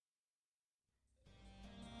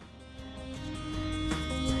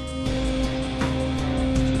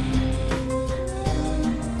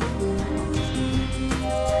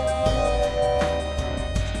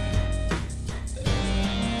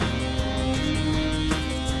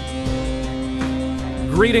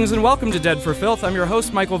Greetings and welcome to Dead for Filth. I'm your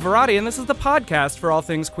host, Michael Varrati, and this is the podcast for all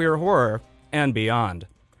things queer horror and beyond.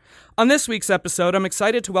 On this week's episode, I'm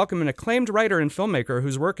excited to welcome an acclaimed writer and filmmaker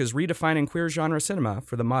whose work is redefining queer genre cinema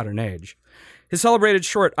for the modern age. His celebrated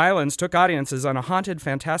short, Islands, took audiences on a haunted,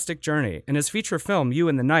 fantastic journey, and his feature film, You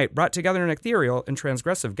and the Night, brought together an ethereal and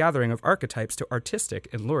transgressive gathering of archetypes to artistic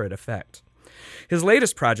and lurid effect. His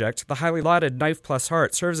latest project, the highly lauded Knife Plus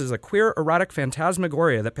Heart, serves as a queer, erotic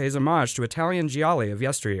phantasmagoria that pays homage to Italian gialli of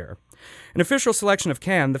yesteryear. An official selection of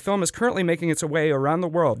Cannes, the film is currently making its way around the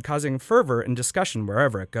world, causing fervor and discussion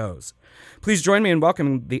wherever it goes. Please join me in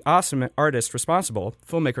welcoming the awesome artist responsible,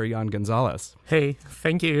 filmmaker Jan Gonzalez. Hey,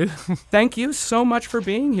 thank you. Thank you so much for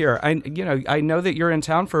being here. I know that you're in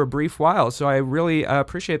town for a brief while, so I really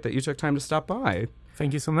appreciate that you took time to stop by.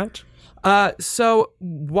 Thank you so much. So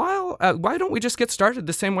why don't we just get started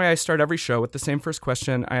the same way I start every show, with the same first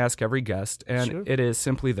question I ask every guest, and Sure. It is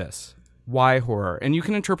simply this: why horror? And you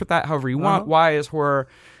can interpret that however you want. Why is horror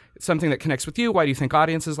something that connects with you? Why do you think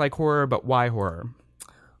audiences like horror? But why horror?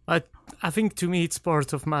 I think to me it's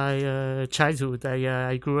part of my childhood.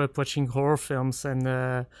 I grew up watching horror films, and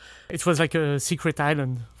it was like a secret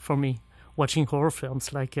island for me, watching horror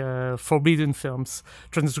films, like forbidden films,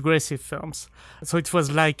 transgressive films. So it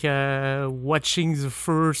was like watching the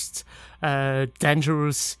first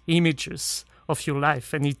dangerous images of your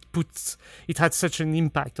life, and it had such an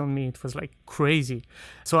impact on me. It was like crazy.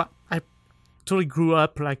 So I totally grew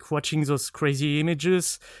up like watching those crazy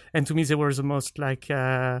images, and to me they were the most like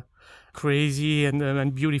crazy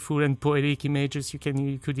and beautiful and poetic images you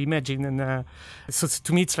could imagine. And so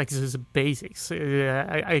to me it's like the basics.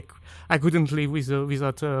 I couldn't live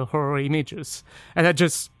without horror images, and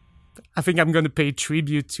I think I'm going to pay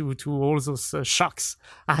tribute to all those shocks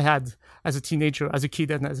I had as a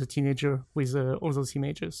kid and as a teenager with all those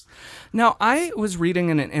images. Now, I was reading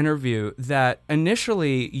in an interview that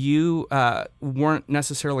initially you weren't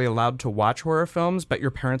necessarily allowed to watch horror films, but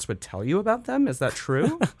your parents would tell you about them. Is that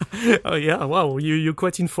true? Oh, yeah. Wow. You're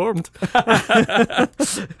quite informed.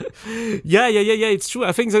 Yeah. It's true.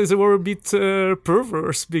 I think they were a bit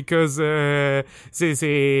perverse because they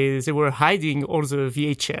were hiding all the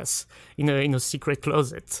VHS in a secret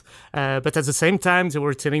closet. But at the same time, they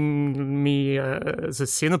were telling me the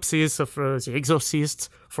synopsis of The Exorcist,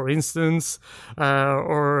 for instance,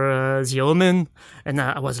 or The Omen. And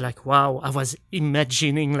I was like, wow, I was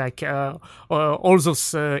imagining like all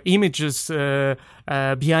those images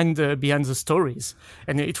behind the stories.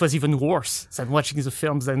 And it was even worse than watching the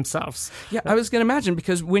films themselves. Yeah, I was going to imagine,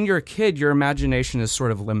 because when you're a kid, your imagination is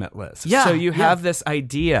sort of limitless. Yeah, so you have this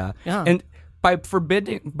idea. Yeah. And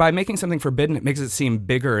by making something forbidden, it makes it seem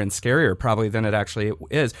bigger and scarier probably than it actually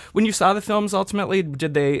is. When you saw the films, ultimately,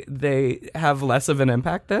 did they have less of an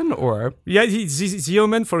impact then, or? Yeah, the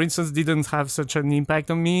Omen, for instance, didn't have such an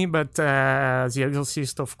impact on me, but The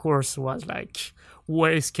Exorcist, of course, was like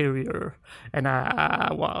way scarier, and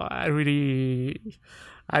I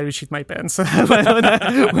shit my pants when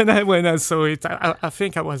I saw it. I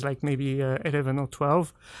think I was like maybe 11 or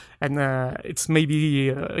 12, and it's maybe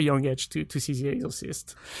a young age to see The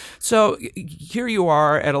Exorcist. So here you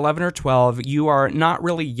are at 11 or 12. You are not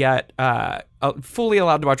really yet fully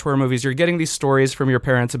allowed to watch horror movies. You're getting these stories from your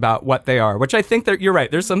parents about what they are, which I think that you're right.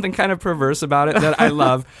 There's something kind of perverse about it that I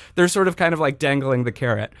love. They're sort of kind of like dangling the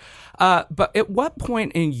carrot. But at what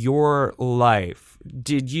point in your life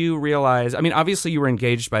did you realize, I mean, obviously you were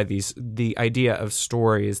engaged by the idea of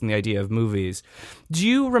stories and the idea of movies. Do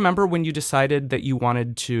you remember when you decided that you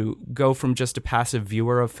wanted to go from just a passive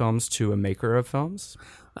viewer of films to a maker of films?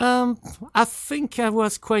 I think I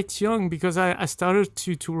was quite young, because I started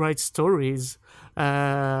to write stories.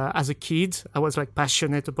 As a kid, I was like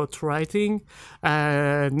passionate about writing,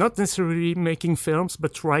 not necessarily making films,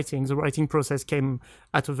 but writing. The writing process came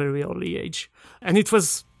at a very early age, and it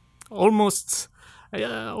was almost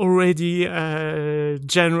already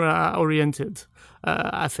genre oriented,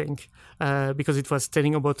 I think. Because it was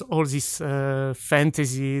telling about all these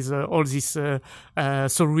fantasies, all these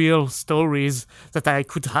surreal stories that I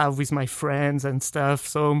could have with my friends and stuff.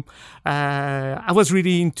 So I was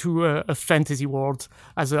really into a fantasy world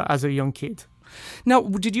as a young kid. Now,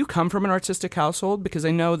 did you come from an artistic household? Because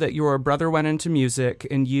I know that your brother went into music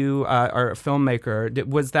and you are a filmmaker.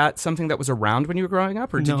 Was that something that was around when you were growing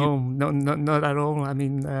up? Or No, not at all. I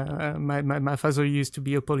mean, my father used to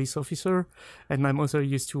be a police officer, and my mother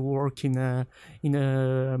used to work in a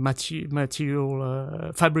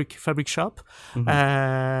material fabric shop. Mm-hmm.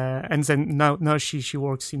 And then now she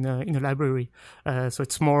works in a library. So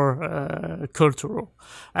it's more cultural.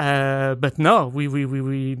 But no,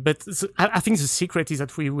 I think the secret is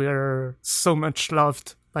that we were so much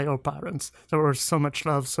loved by our parents. There was so much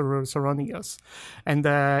love surrounding us, and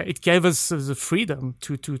it gave us the freedom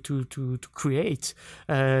to create,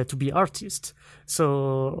 to be artists.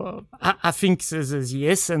 So I think the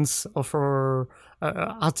essence of our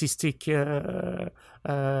artistic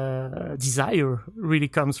desire really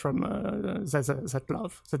comes from that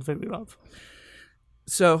love, that very love.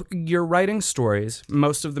 So you're writing stories,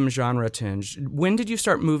 most of them genre-tinged. When did you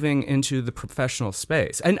start moving into the professional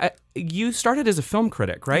space? And you started as a film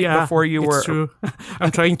critic, right? Yeah, before you were. It's true. I'm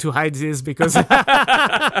trying to hide this because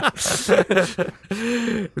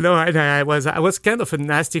no, I was kind of a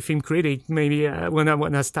nasty film critic. Maybe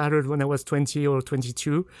when I started when I was 20 or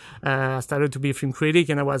 22, I started to be a film critic,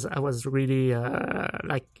 and I was really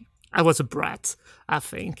I was a brat, I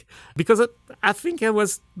think, because I think I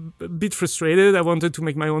was a bit frustrated. I wanted to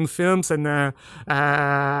make my own films, and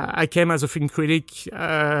I came as a film critic.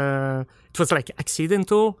 It was like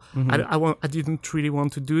accidental. Mm-hmm. I didn't really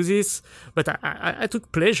want to do this, but I took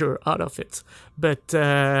pleasure out of it. But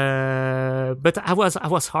I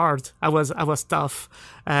was hard. I was tough.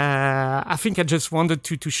 I think I just wanted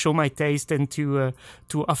to show my taste and to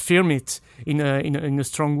affirm it in a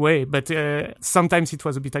strong way. But sometimes it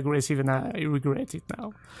was a bit aggressive, and I regret it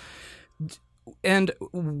now. And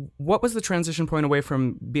what was the transition point away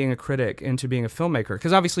from being a critic into being a filmmaker?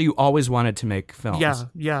 Because obviously you always wanted to make films.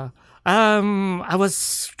 Yeah. I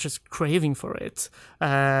was just craving for it.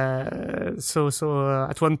 So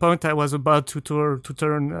at one point I was about to turn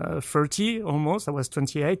 30 almost. I was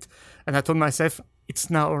 28, and I told myself, it's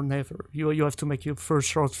now or never. You have to make your first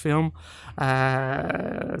short film.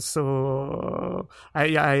 So I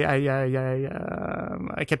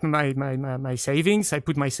kept my savings. I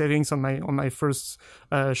put my savings on my first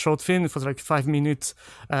short film. It was like 5 minutes,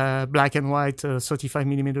 black and white,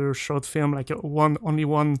 35mm short film, like only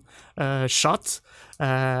one shot.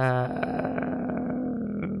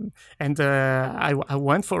 And I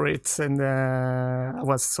went for it, and I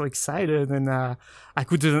was so excited, and I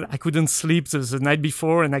couldn't sleep the night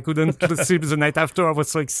before, and I couldn't sleep the night after. I was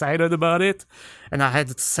so excited about it, and I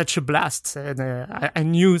had such a blast, and I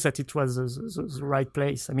knew that it was the right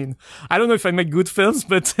place. I mean, I don't know if I make good films,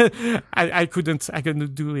 but I couldn't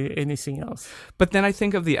do anything else. But then I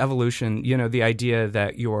think of the evolution, the idea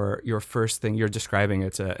that your first thing you're describing,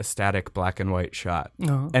 it's a static black and white shot.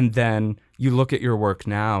 Uh-huh. And then you look at your work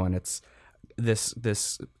now, and it's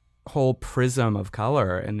this whole prism of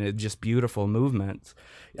color and just beautiful movements.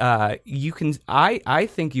 I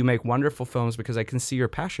think you make wonderful films because I can see your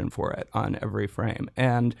passion for it on every frame.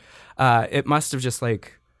 And it must have just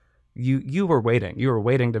like you were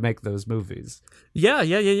waiting to make those movies. Yeah,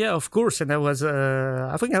 of course. And I was,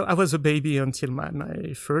 I think I was a baby until my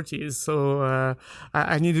 30s. So,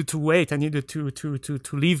 I needed to wait. I needed to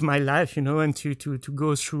live my life, and to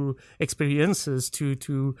go through experiences,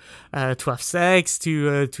 to have sex,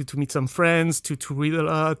 to meet some friends, to read a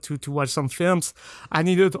lot, to watch some films. I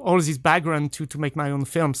needed all this background to make my own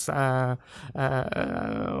films.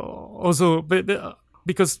 Also,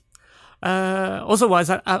 because,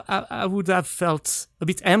 otherwise, I would have felt a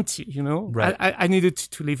bit empty, Right. I needed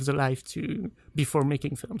to live the life before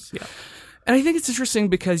making films, yeah. And I think it's interesting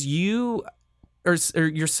because you're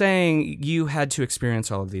saying you had to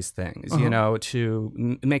experience all of these things, Uh-huh.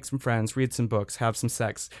 To make some friends, read some books, have some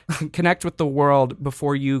sex, connect with the world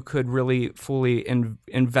before you could really fully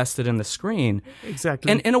invest it in the screen.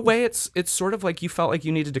 Exactly. And in a way, it's sort of like you felt like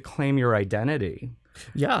you needed to claim your identity.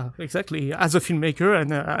 Yeah, exactly. As a filmmaker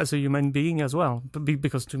and as a human being as well,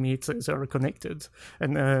 because to me they are connected,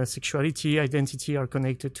 and sexuality, identity are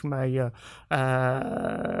connected to my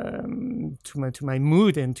to my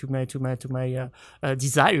mood and to my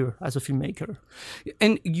desire as a filmmaker.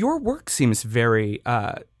 And your work seems very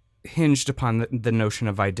hinged upon the notion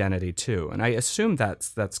of identity too, and I assume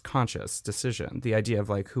that's conscious decision, the idea of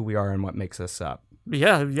like who we are and what makes us up.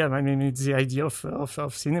 Yeah. I mean, it's the idea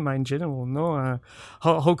of cinema in general. No,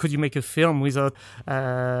 how could you make a film without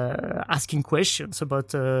asking questions about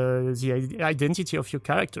the identity of your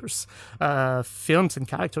characters? Films and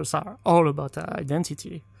characters are all about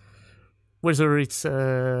identity, whether it's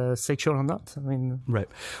sexual or not. I mean, right.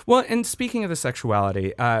 Well, and speaking of the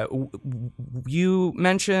sexuality, you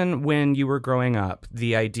mentioned when you were growing up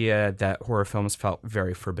the idea that horror films felt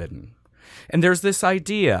very forbidden. And there's this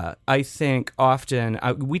idea, I think, often,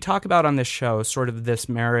 we talk about on this show sort of this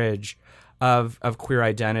marriage of queer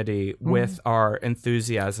identity with our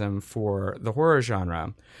enthusiasm for the horror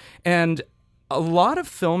genre. And a lot of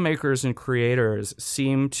filmmakers and creators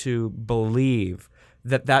seem to believe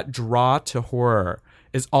that draw to horror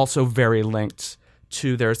is also very linked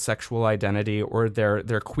to their sexual identity or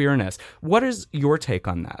their queerness. What is your take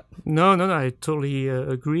on that? No, I totally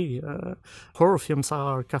agree. Horror films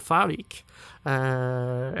are cathartic.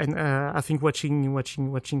 And I think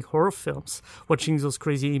watching horror films, watching those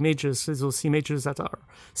crazy images, those images that are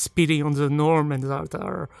speeding on the norm and that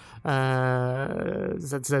are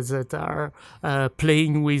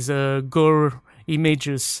playing with gore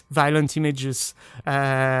images, violent images,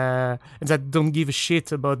 that don't give a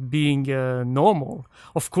shit about being normal.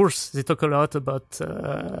 Of course, they talk a lot about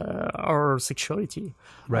our sexuality,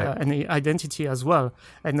 right, and identity as well.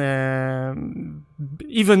 And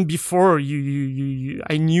even before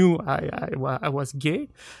I knew I was gay,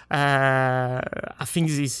 I think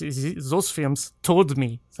those films told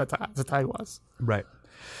me that I was. Right.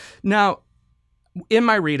 Now, in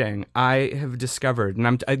my reading, I have discovered,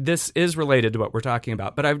 and this is related to what we're talking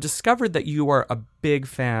about, but I've discovered that you are a big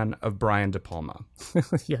fan of Brian De Palma.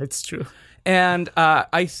 Yeah, it's true. And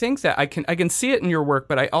I think that I can see it in your work,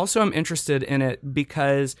 but I also am interested in it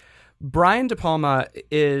because Brian De Palma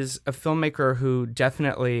is a filmmaker who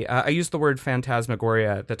definitely, I used the word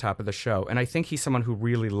phantasmagoria at the top of the show, and I think he's someone who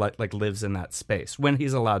really lives in that space when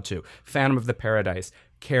he's allowed to. Phantom of the Paradise,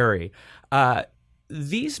 Carrie.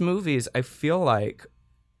 These movies, I feel like,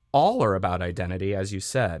 all are about identity, as you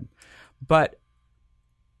said. But,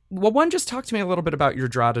 well, one, just talk to me a little bit about your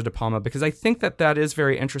draw to De Palma, because I think that is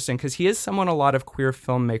very interesting, because he is someone a lot of queer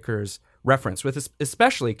filmmakers reference, with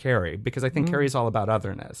especially Carrie, because I think Carrie is all about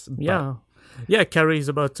otherness. Yeah. Yeah, Carrie is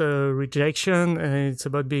about rejection, and it's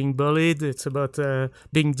about being bullied. It's about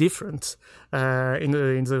being different in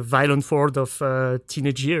the violent world of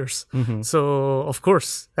teenage years. Mm-hmm. So, of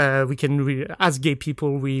course, we can, as gay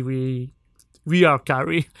people, we are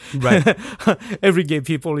Carrie. Right. Every gay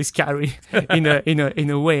people is Carrie in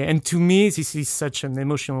a way. And to me, this is such an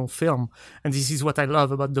emotional film, and this is what I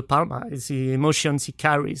love about De Palma: is the emotions he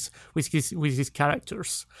carries with his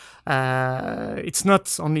characters. It's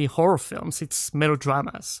not only horror films; it's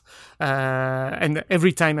melodramas. And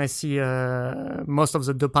every time I see most of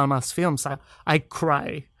the De Palma's films, I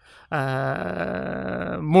cry.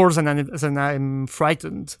 More than I'm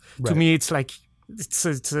frightened. Right. To me, it's like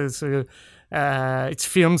it's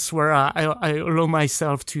films where I allow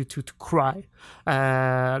myself to cry,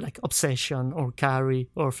 like Obsession or Carrie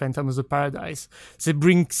or Phantom of the Paradise. They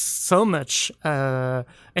bring so much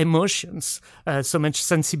emotions, so much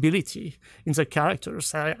sensibility in the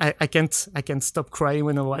characters. I can't stop crying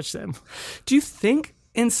when I watch them. Do you think,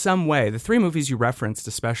 in some way, the three movies you referenced,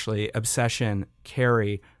 especially Obsession,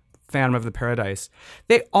 Carrie, Phantom of the Paradise,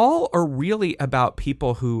 they all are really about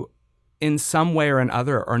people who, in some way or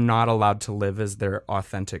another, are not allowed to live as their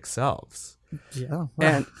authentic selves. Yeah,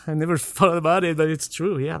 and I never thought about it, but it's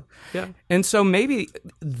true. Yeah. And so maybe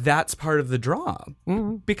that's part of the draw,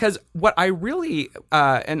 because what I really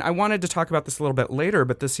and I wanted to talk about this a little bit later,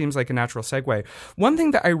 but this seems like a natural segue. One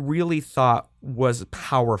thing that I really thought was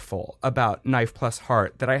powerful about Knife Plus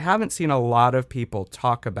Heart, that I haven't seen a lot of people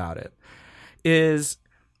talk about it, is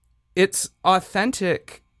it's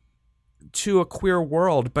authentic to a queer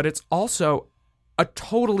world, but it's also a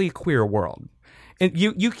totally queer world. And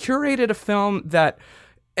you curated a film that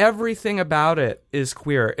everything about it is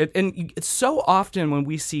queer. And it's so often when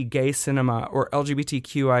we see gay cinema or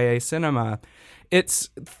LGBTQIA cinema,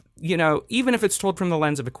 it's, even if it's told from the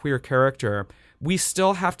lens of a queer character, we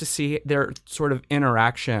still have to see their sort of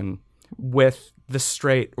interaction with the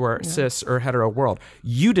straight or cis or hetero world.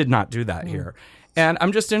 You did not do that here. And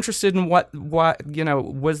I'm just interested in what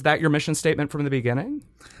was that your mission statement from the beginning?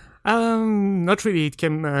 Not really. It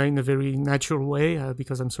came in a very natural way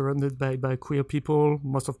because I'm surrounded by queer people.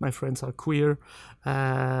 Most of my friends are queer.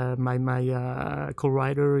 My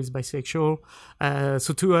co-writer is bisexual.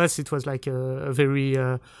 So to us, it was like a very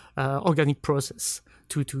organic process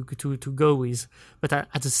to go with. But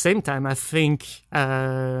at the same time, I think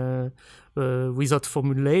without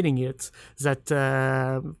formulating it, that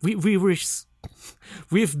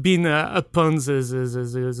we've been upon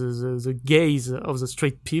the gaze of the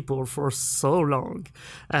straight people for so long.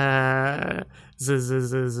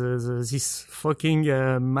 This fucking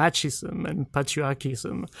machism and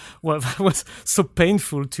patriarchism was so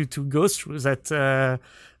painful to go through that.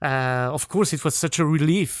 Of course, it was such a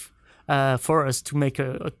relief for us to make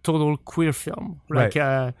a total queer film. Like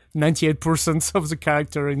 98% of the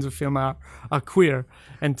character in the film are queer,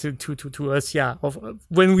 and to us,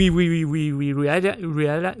 when we realized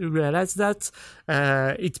that,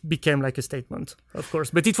 it became like a statement, of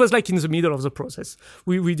course. But it was like in the middle of the process.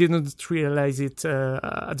 We didn't realize it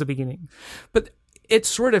at the beginning. But it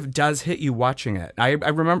sort of does hit you watching it. I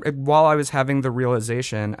remember while I was having the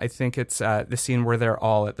realization, I think it's the scene where they're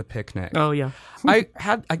all at the picnic. Oh, yeah.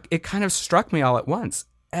 It kind of struck me all at once.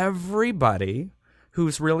 Everybody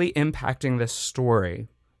who's really impacting this story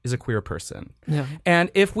is a queer person. Yeah. And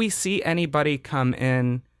if we see anybody come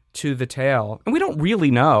in to the tale, and we don't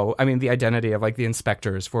really know, I mean, the identity of like the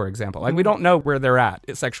inspectors, for example. Like we don't know where they're at,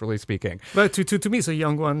 sexually speaking. But to me, the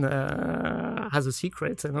young one has a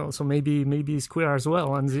secret, and also maybe he's queer as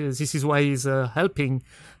well, and this is why he's helping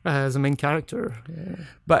the main character.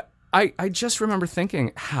 But I just remember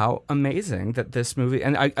thinking how amazing that this movie,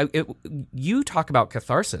 and you talk about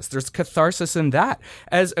catharsis. There's catharsis in that.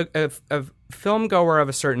 As a film goer of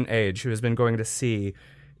a certain age who has been going to see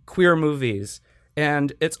queer movies,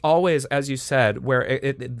 and it's always, as you said,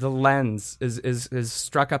 where the lens is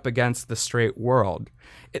struck up against the straight world.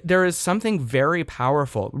 There is something very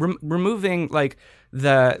powerful, removing like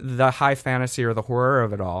the high fantasy or the horror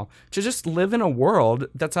of it all, to just live in a world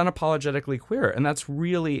that's unapologetically queer, and that's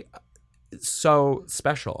really so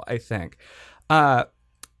special, I think.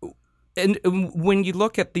 And when you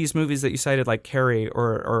look at these movies that you cited, like Carrie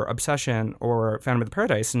or Obsession or Phantom of the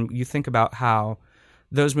Paradise, and you think about how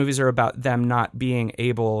those movies are about them not being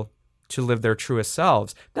able to live their truest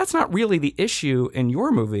selves, that's not really the issue in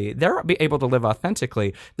your movie. They're able to live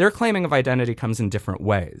authentically. Their claiming of identity comes in different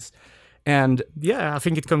ways. And yeah, I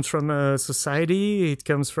think it comes from society. It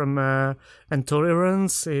comes from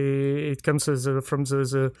intolerance. It comes from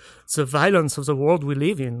the violence of the world we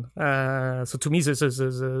live in. So to me,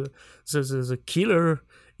 the killer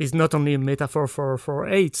is not only a metaphor for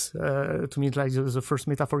AIDS. To me, it's like the first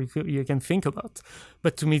metaphor you can think about.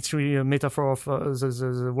 But to me, it's really a metaphor of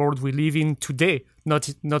the world we live in today,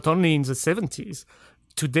 not only in the 70s.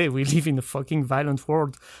 Today, we live in a fucking violent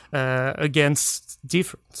world against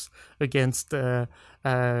difference, against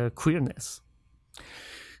queerness.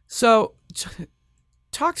 So,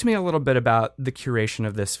 talk to me a little bit about the curation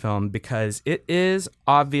of this film, because it is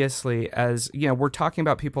obviously, as you know, we're talking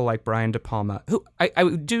about people like Brian De Palma, who I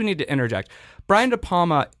do need to interject. Brian De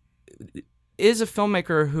Palma is a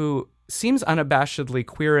filmmaker who seems unabashedly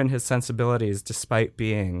queer in his sensibilities, despite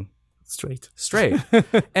being straight.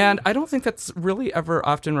 And I don't think that's really ever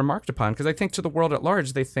often remarked upon, because I think to the world at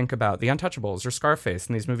large, they think about The Untouchables or Scarface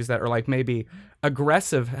and these movies that are like maybe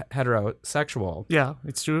aggressive heterosexual. Yeah,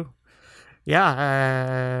 it's true.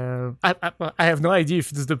 Yeah, I have no idea if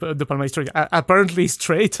this is the Palma is straight. Apparently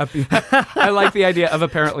straight. I like the idea of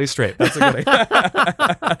apparently straight. That's a good idea.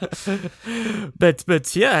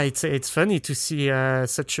 but yeah, it's funny to see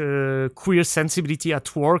such a queer sensibility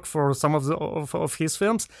at work for some of his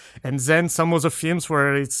films, and then some of the films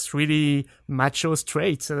where it's really macho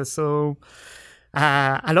straight. So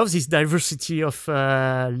I love this diversity of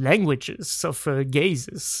languages, of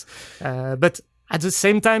gazes, but at the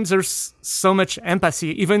same time, there's so much empathy,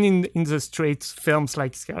 even in the straight films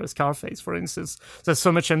like Scarface, for instance. There's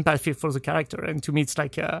so much empathy for the character, and to me, it's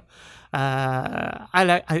like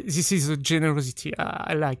this is a generosity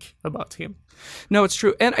I like about him. No, it's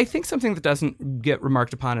true, and I think something that doesn't get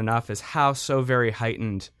remarked upon enough is how so very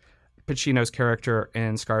heightened Pacino's character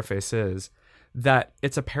in Scarface is. That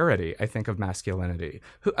it's a parody, I think, of masculinity.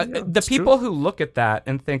 The people who look at that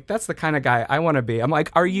and think, that's the kind of guy I want to be. I'm like,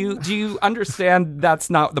 do you understand that's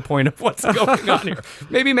not the point of what's going on here?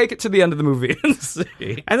 Maybe make it to the end of the movie and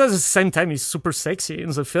see. And at the same time, he's super sexy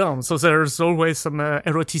in the film. So there's always some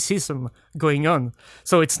eroticism going on.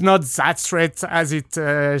 So it's not that straight as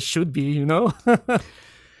it should be, you know?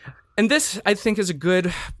 And this, I think, is a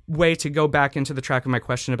good way to go back into the track of my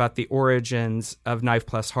question about the origins of Knife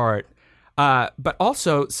Plus Heart. But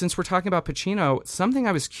also, since we're talking about Pacino, something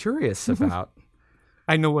I was curious about.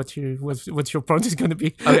 I know what your point is going to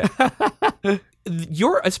be. Okay.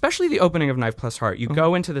 Especially the opening of Knife Plus Heart, you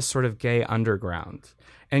go into this sort of gay underground,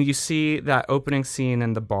 and you see that opening scene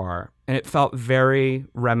in the bar, and it felt very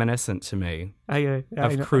reminiscent to me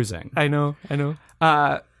of Cruising. I know.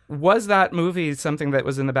 Was that movie something that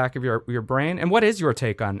was in the back of your brain? And what is your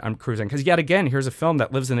take on Cruising? Because yet again, here's a film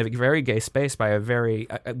that lives in a very gay space by a very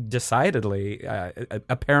decidedly,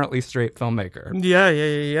 apparently straight filmmaker.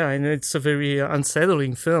 Yeah. And it's a very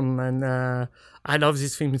unsettling film. And I love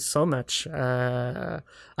this film so much. I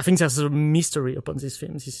think there's a mystery upon this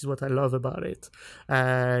film. This is what I love about it.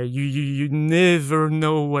 You never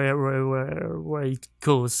know where it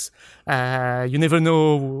goes. You never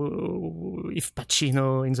know if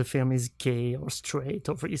Pacino in the film is gay or straight,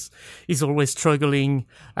 or he's always struggling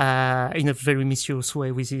in a very mysterious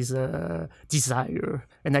way with his desire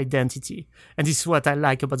and identity. And this is what I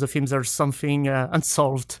like about the film. There's something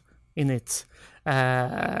unsolved in it.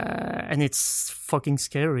 and it's fucking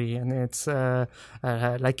scary, and it's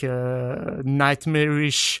like a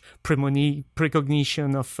nightmarish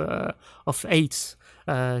precognition of AIDS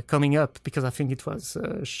coming up, because I think it was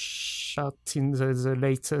shot in the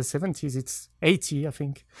late 70s. It's 80, I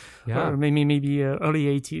think, or maybe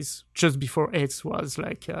early 80s, just before AIDS was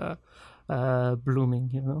like blooming,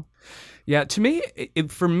 you know. Yeah, to me,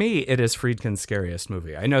 for me, it is Friedkin's scariest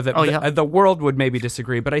movie. I know that the world would maybe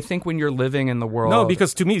disagree, but I think when you're living in the world... No,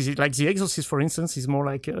 because to me, like The Exorcist, for instance, is more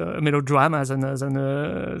like a melodrama than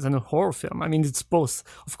a horror film. I mean, it's both.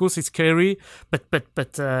 Of course, it's scary, but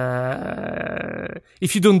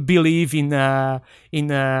if you don't believe in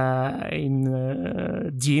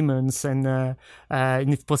demons and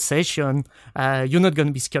in possession, you're not going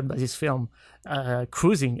to be scared by this film.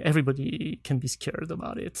 Cruising, everybody can be scared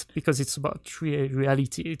about it, because it's about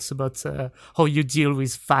reality. It's about how you deal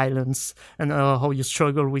with violence and how you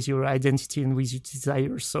struggle with your identity and with your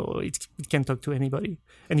desires. So it can talk to anybody,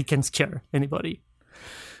 and it can scare anybody.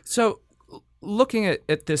 So looking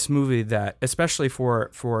at this movie, that especially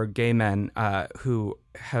for gay men who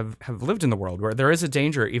have lived in the world where there is a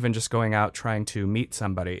danger even just going out trying to meet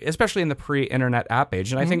somebody, especially in the pre-internet app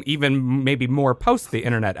age, and I think even maybe more post the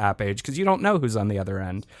internet app age, because you don't know who's on the other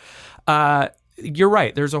end. You're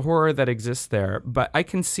right, there's a horror that exists there, but I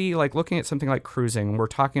can see, like, looking at something like Cruising, we're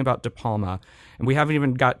talking about De Palma, and we haven't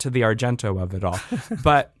even got to the Argento of it all,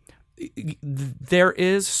 but there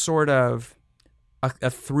is sort of a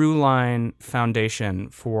through line foundation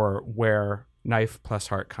for where Knife Plus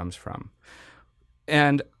Heart comes from.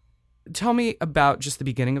 And tell me about just the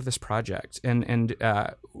beginning of this project and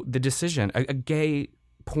the decision, a gay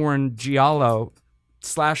porn giallo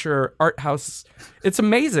slasher art house. It's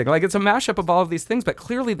amazing. Like, it's a mashup of all of these things, but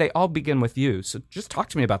clearly they all begin with you. So just talk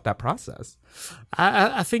to me about that process.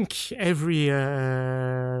 I think every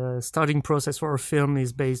starting process for a film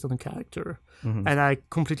is based on a character. Mm-hmm. And I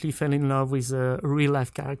completely fell in love with a real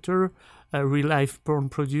life character, a real life porn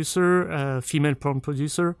producer, a female porn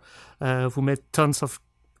producer who made tons of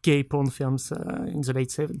gay porn films in the late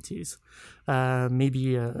 70s.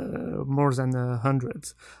 Maybe more than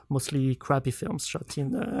 100, mostly crappy films shot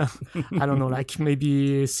in, I don't know, like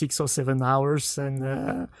maybe 6 or 7 hours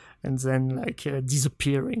and then like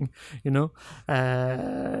disappearing, you know,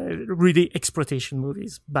 really exploitation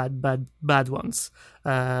movies, bad ones.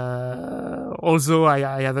 Although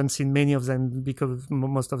I haven't seen many of them because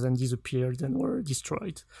most of them disappeared and were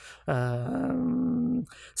destroyed.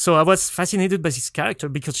 So I was fascinated by this character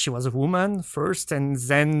because she was a woman first, and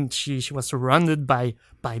then she was surrounded by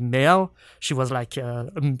male. She was like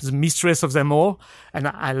the mistress of them all, and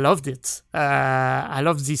I loved it. I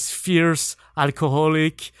loved this fierce,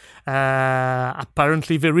 alcoholic,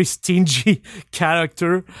 apparently very stingy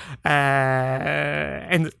character,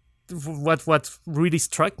 and what really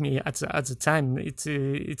struck me at the time it's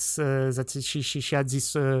that she had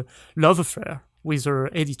this love affair with her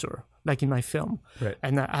editor, like in my film. Right.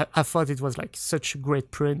 And I thought it was like such a great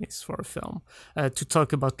premise for a film, to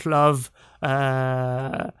talk about love,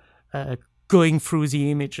 going through the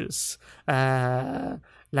images,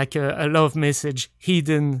 like a love message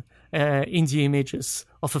hidden in the images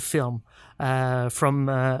of a film, from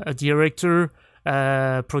a director,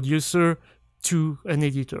 producer to an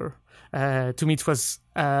editor. To me, it was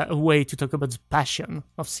a way to talk about the passion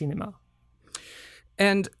of cinema.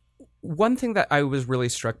 And one thing that I was really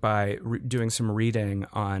struck by doing some reading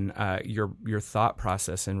on your thought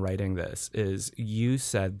process in writing this is you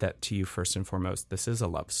said that to you, first and foremost, this is a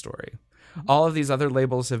love story. Mm-hmm. All of these other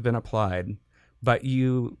labels have been applied, but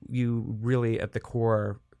you really at the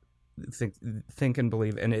core think and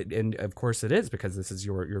believe, and of course it is, because this is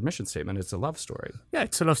your mission statement. It's a love story. Yeah,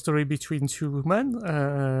 it's a love story between two women,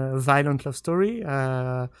 violent love story,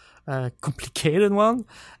 complicated one,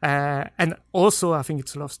 and also I think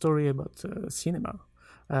it's a love story about cinema.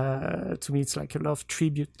 To me, it's like a love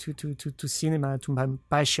tribute to cinema, to my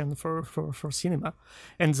passion for cinema,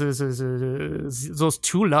 and those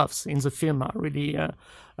two loves in the film are really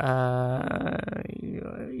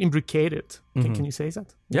imbricated. Mm-hmm. Can you say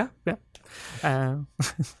that? Yeah.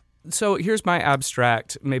 So here's my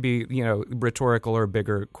abstract, maybe rhetorical or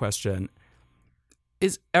bigger question: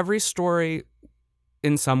 is every story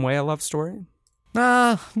in some way a love story?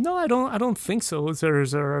 No, I don't think so. There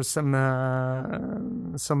are some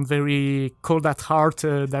very cold at heart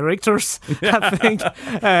directors, I think,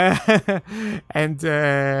 and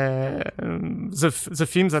the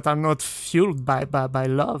films that are not fueled by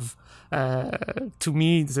love, to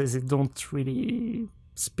me, they don't really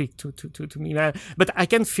speak to me. But I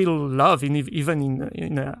can feel love even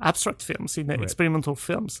in abstract films, in experimental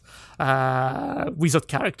films, without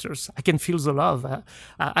characters. I can feel the love.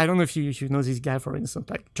 I don't know if you know this guy, for instance,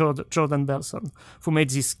 like Jordan Belson, who made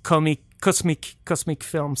these cosmic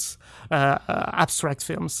films, abstract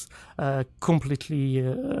films, completely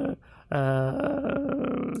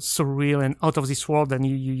surreal and out of this world, and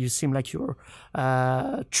you seem like you're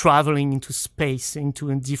traveling into space, into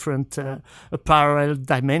a different parallel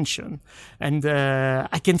dimension, and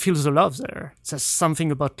I can feel the love there. There's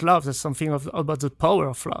something about love. There's something about the power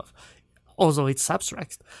of love, although it's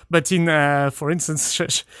abstract. But in, for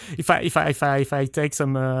instance, if I take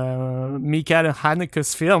some Michael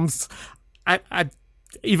Haneke's films, I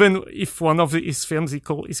even if one of his films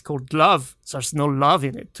is called Love, there's no love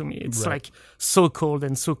in it to me. It's like so cold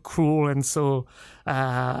and so cruel and so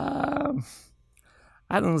I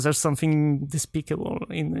don't know. There's something despicable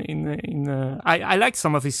in. I like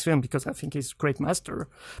some of his films because I think he's a great master,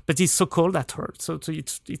 but he's so cold at heart. So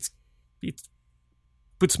it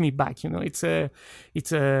puts me back.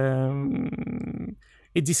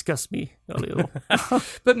 It disgusts me a little.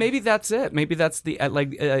 But maybe that's it. Maybe that's the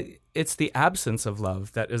it's the absence of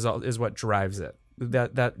love that is what drives it.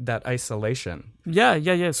 That isolation.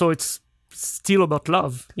 Yeah. So it's still about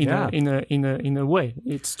love in a way.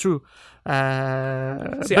 It's true.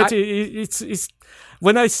 It's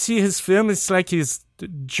when I see his film, it's like he's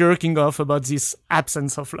jerking off about this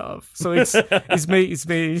absence of love. So he's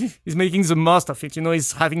making the most of it.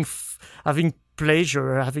 He's having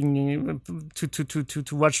pleasure, having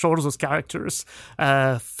to watch all those characters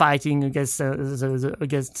fighting against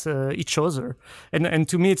each other, and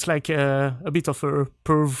to me it's like a bit of a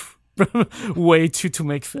perv way to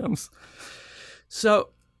make films. So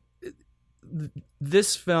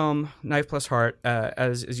this film, Knife Plus Heart,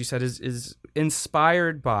 as you said, is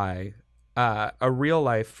inspired by a real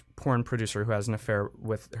life porn producer who has an affair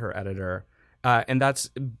with her editor, and that's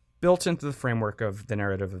built into the framework of the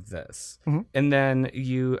narrative of this. Mm-hmm. And then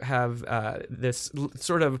you have this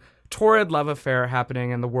sort of torrid love affair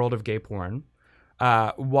happening in the world of gay porn,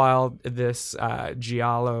 while this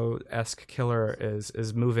giallo-esque killer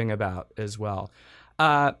is moving about as well.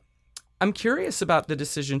 I'm curious about the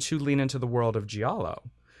decision to lean into the world of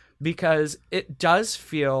giallo, because it does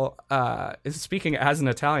feel, speaking as an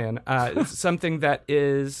Italian, something that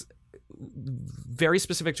is very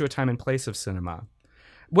specific to a time and place of cinema,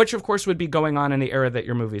 which, of course, would be going on in the era that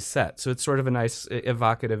your movie's set. So it's sort of a nice,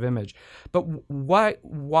 evocative image. But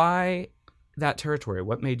why that territory?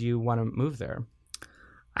 What made you want to move there?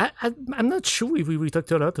 I'm not sure. We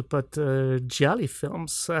talked a lot about gialli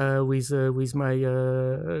films with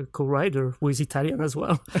my co-writer, who is Italian as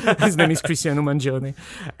well. His name is Cristiano Mangione.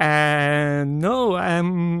 And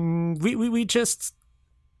we just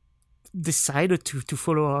decided to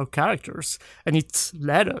follow our characters, and it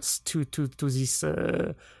led us to this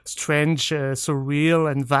strange,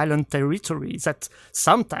 surreal and violent territory that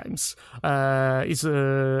sometimes is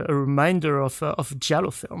a reminder of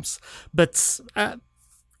giallo films. But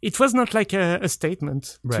it was not like a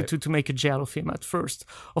statement to make a giallo film at first.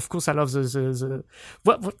 Of course, I love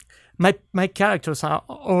my characters are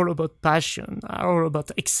all about passion, are all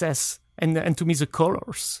about excess. And to me, the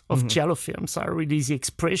colors of giallo films are really the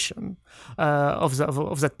expression of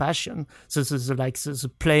that passion. So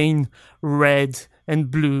the plain red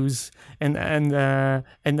and blues and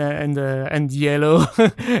yellow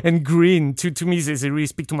and green. To me, they really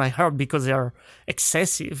speak to my heart because they are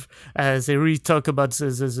excessive. They really talk about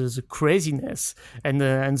the craziness and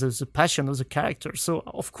the passion of the character. So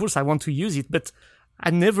of course, I want to use it, but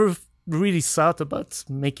I never really thought about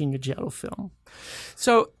making a giallo film.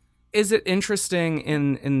 So, is it interesting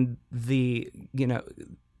in the,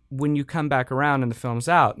 when you come back around and the film's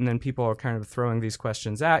out and then people are kind of throwing these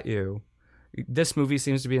questions at you, this movie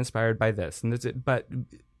seems to be inspired by this, but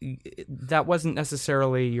that wasn't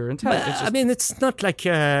necessarily your intent. It's not like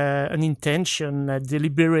an intention, a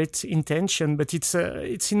deliberate intention, but it's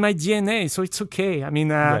in my DNA, so it's okay.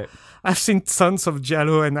 I've seen tons of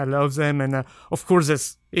giallo and I love them, and of course,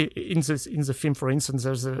 there's in the film, for instance,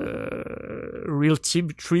 there's a real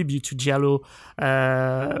tribute to giallo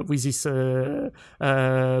with this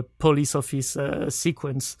police office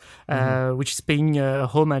sequence, which is paying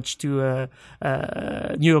homage to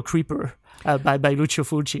New York Reaper. By Lucio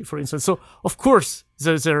Fulci, for instance. So, of course,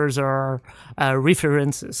 there are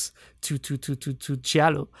references to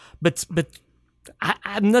giallo, but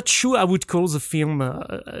I'm not sure I would call the film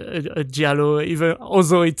a giallo, even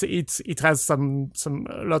although it has a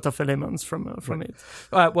lot of elements from it.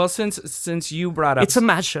 Well, since you brought up, it's a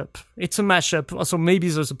mashup. Also, maybe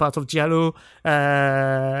there's a part of giallo,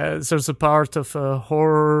 there's a part of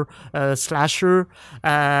horror, slasher,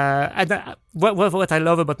 and what I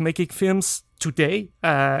love about making films today,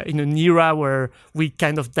 in an era where we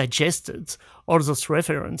kind of digested all those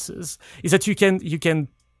references, is that you can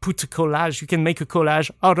put a collage, you can make a collage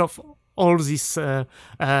out of all these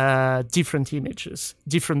different images,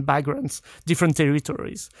 different backgrounds, different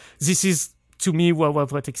territories. This is, to me,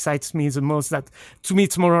 what excites me the most. That, to me,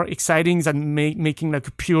 it's more exciting than making like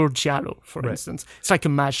a pure giallo, for instance. It's like a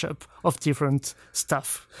mashup of different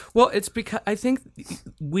stuff. Well, it's because I think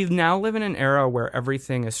we now live in an era where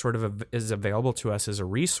everything is sort of is available to us as a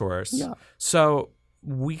resource. Yeah. So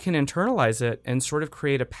we can internalize it and sort of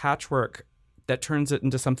create a patchwork that turns it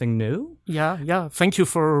into something new. Yeah. Thank you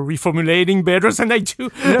for reformulating better than I do.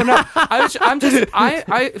 No.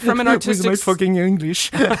 I from an artistic. With my fucking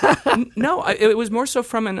English. No, it was more so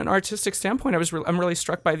from an artistic standpoint. I'm really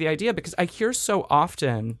struck by the idea because I hear so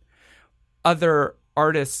often other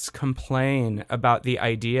artists complain about the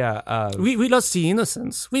idea of we lost the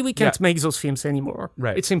innocence. We can't make those films anymore.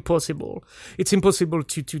 Right. It's impossible. It's impossible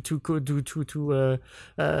to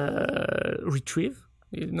retrieve.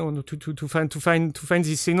 To find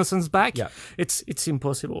this innocence back. Yeah. It's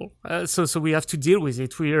impossible. So we have to deal with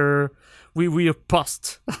it. We are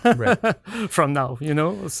past from now,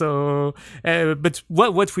 So, but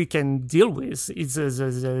what we can deal with is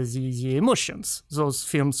the emotions those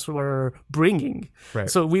films were bringing. Right.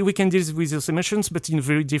 So we can deal with those emotions, but in a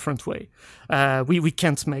very different way. We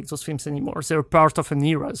can't make those films anymore. They're part of an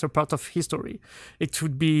era. They're part of history. It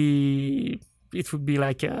would be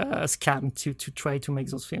like a scam to try to make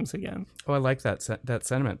those films again. Oh, I like that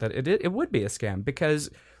sentiment, that it would be a scam because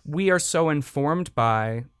we are so informed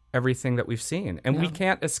by everything that we've seen, and we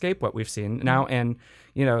can't escape what we've seen now. And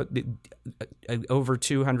over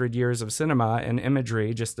 200 years of cinema and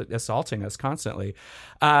imagery just assaulting us constantly.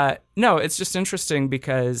 No, it's just interesting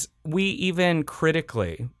because we even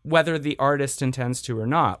critically, whether the artist intends to or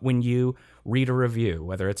not, when you read a review,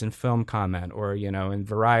 whether it's in Film Comment or, in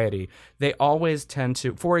Variety, they always tend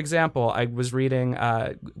to, for example, I was reading,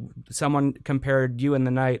 someone compared You in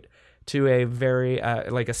the Night to a very,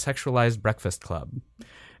 like a sexualized Breakfast Club.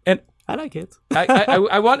 And I like it.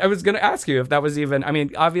 I was going to ask you if that was even, I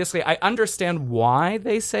mean, obviously I understand why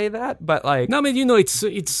they say that, but like. No, I mean, it's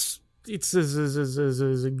the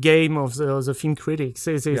game of the film critics.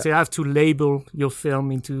 They have to label your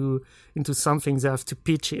film into something. They have to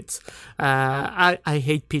pitch it. I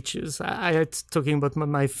hate pitches. I hate talking about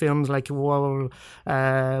my films like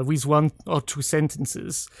with one or two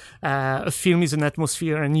sentences. A film is an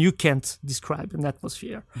atmosphere, and you can't describe an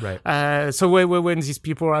atmosphere. Right. So when these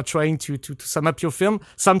people are trying to sum up your film,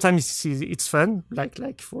 sometimes it's fun.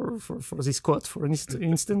 Like for this quote, for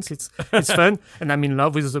instance, it's fun, and I'm in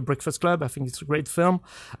love with The Breakfast Club. I think it's a great film.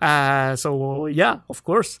 So yeah, of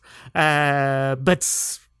course.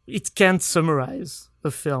 But it can't summarize a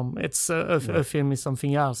film. It's a film is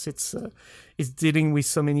something else. It's dealing with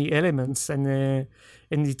so many elements, and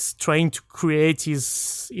it's trying to create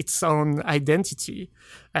its own identity.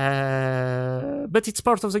 But it's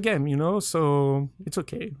part of the game, so it's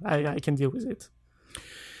okay. I can deal with it.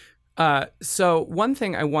 So one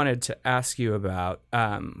thing I wanted to ask you about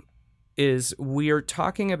is we're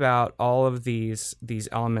talking about all of these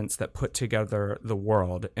elements that put together the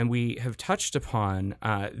world, and we have touched upon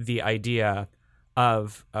the idea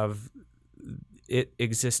of it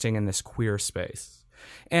existing in this queer space,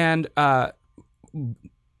 and all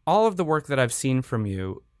of the work that I've seen from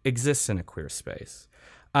you exists in a queer space.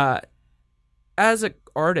 As an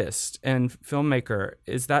artist and filmmaker,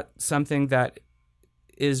 is that something that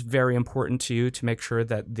is very important to you, to make sure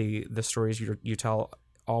that the stories you tell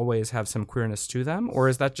always have some queerness to them, or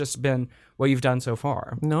has that just been what you've done so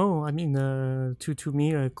far? No, I mean, to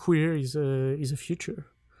me, queer is a future,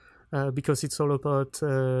 because it's all about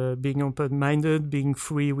being open-minded, being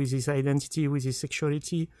free with his identity, with his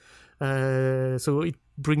sexuality. So it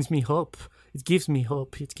brings me hope. It gives me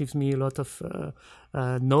hope. It gives me a lot of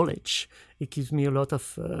knowledge. It gives me a lot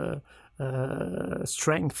of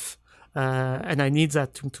strength. And I need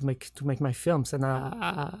that to make my films, and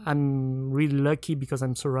I'm really lucky because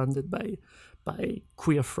I'm surrounded by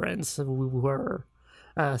queer friends who are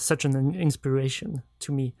such an inspiration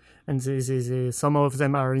to me. And some of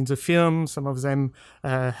them are in the film, some of them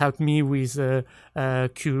help me with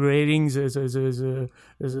curating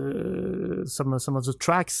some of the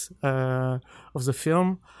tracks of the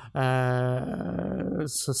film.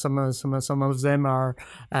 So some of them are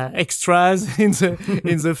extras in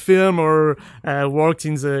the film, or worked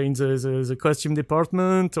in the costume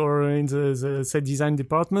department or in the set design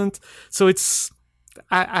department. So it's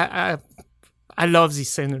I love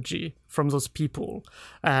this energy from those people,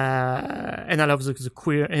 and I love the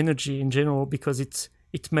queer energy in general because it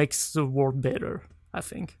makes the world better, I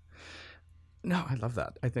think. No, I love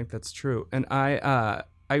that. I think that's true, and I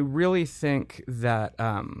really think that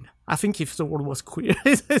I think if the world was queer,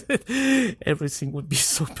 everything would be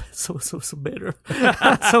so better,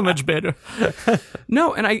 so much better.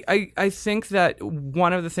 No, and I think that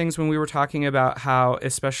one of the things when we were talking about how,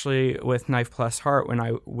 especially with Knife Plus Heart, when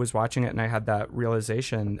I was watching it and I had that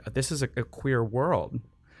realization, this is a queer world.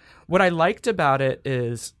 What I liked about it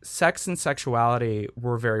is sex and sexuality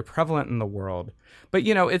were very prevalent in the world. But,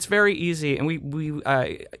 it's very easy, and we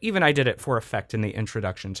even I did it for effect in the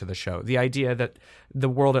introduction to the show. The idea that the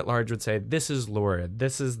world at large would say, this is lurid,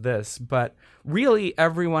 this is this, but really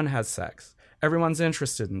everyone has sex. Everyone's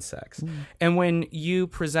interested in sex. Mm. And when you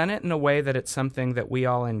present it in a way that it's something that we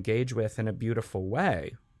all engage with in a beautiful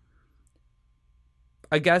way,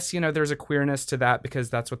 I guess, there's a queerness to that because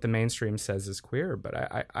that's what the mainstream says is queer. But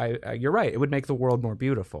I you're right. It would make the world more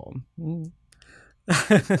beautiful. Mm.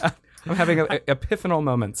 I'm having epiphanal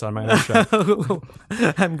moments on my own show.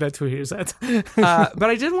 I'm glad to hear that. But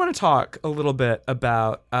I did want to talk a little bit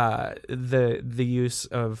about the use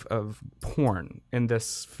of porn in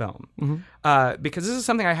this film. Mm-hmm. Because this is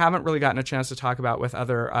something I haven't really gotten a chance to talk about with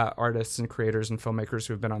other artists and creators and filmmakers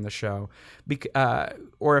who have been on the show.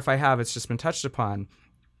 Or if I have, it's just been touched upon.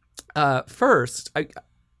 First,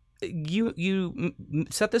 you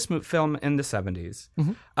set this film in the 70s.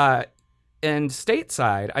 Mm-hmm. And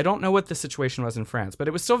stateside, I don't know what the situation was in France, but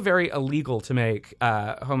it was still very illegal to make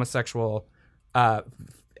put homosexual acts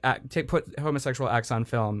on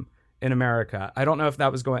film in America. I don't know if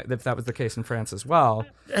that was the case in France as well.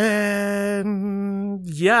 Yeah,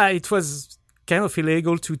 it was kind of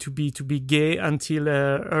illegal to be gay until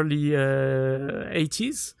early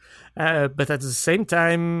 80s. But at the same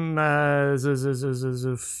time,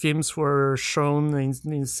 the films were shown in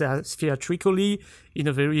theatrically in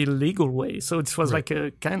a very legal way. So it was like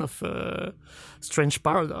a kind of strange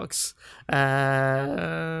paradox.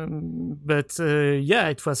 But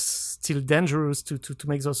it was still dangerous to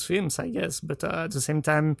make those films, I guess. But at the same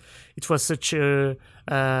time, it was such a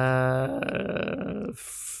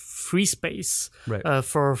free space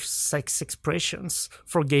for sex expressions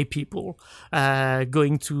for gay people,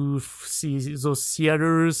 going to see those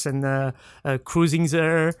theaters and cruising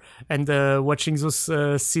there and watching those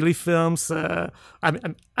silly films.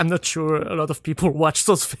 I'm not sure a lot of people watch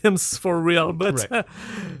those films for real, but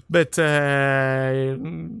I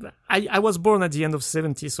was born at the end of the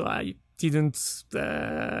 70s, so I didn't.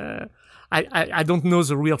 I don't know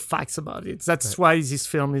the real facts about it. That's why this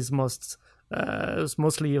film is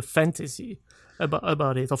mostly a fantasy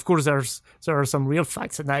about it. Of course, there are some real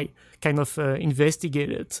facts, and I kind of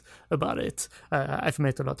investigated about it. I've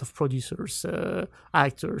met a lot of producers,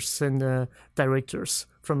 actors, and directors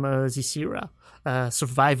from this era,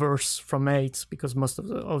 survivors from AIDS, because most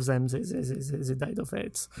of them they died of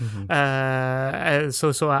AIDS. Mm-hmm.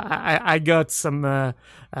 So I got some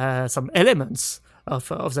elements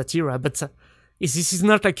of that era, but. This is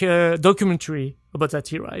not like a documentary about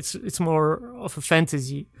that era. It's more of a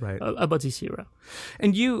fantasy about this era.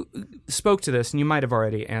 And you spoke to this, and you might have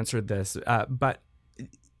already answered this, but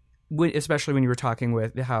especially when you were talking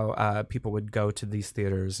with how people would go to these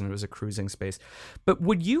theaters and it was a cruising space. But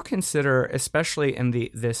would you consider, especially in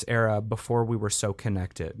this era before we were so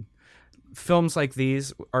connected, films like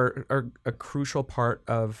these are a crucial part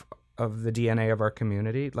of the DNA of our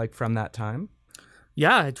community, like from that time?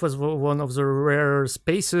 Yeah, it was one of the rare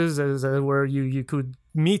spaces where you could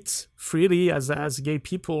meet freely as gay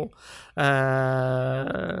people.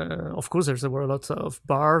 Of course, there were lots of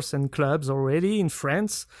bars and clubs already in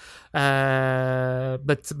France,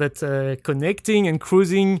 but connecting and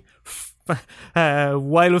cruising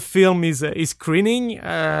while a film is screening,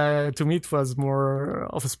 to me it was more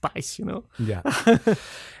of a spice, Yeah.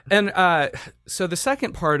 And so the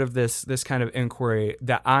second part of this kind of inquiry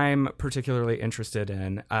that I'm particularly interested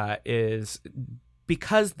in is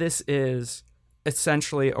because this is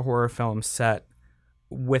essentially a horror film set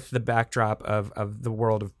with the backdrop of the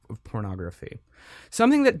world of pornography.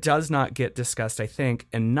 Something that does not get discussed, I think,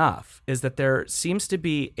 enough is that there seems to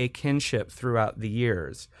be a kinship throughout the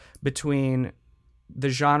years between the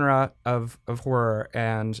genre of horror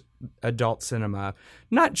and adult cinema,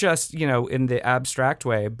 not just, in the abstract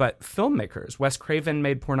way, but filmmakers. Wes Craven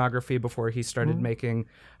made pornography before he started making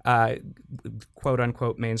quote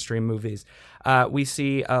unquote mainstream movies. We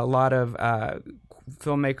see a lot of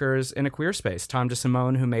filmmakers in a queer space. Tom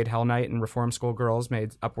DeSimone, who made Hell Night and Reform School Girls,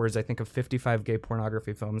 made upwards, I think, of 55 gay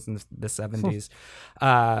pornography films in the 70s.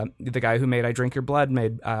 The guy who made I Drink Your Blood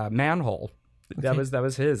made Manhole. Okay. That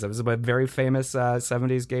was his. It was a very famous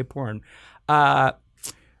 70s gay porn. But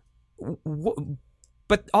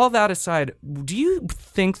all that aside, do you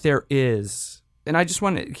think there is, and I just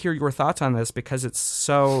want to hear your thoughts on this because it's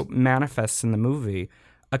so manifest in the movie,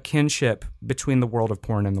 a kinship between the world of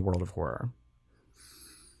porn and the world of horror?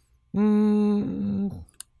 I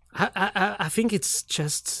think it's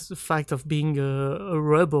just the fact of being a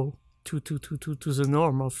rebel to the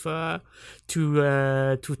norm of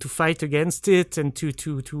to fight against it and to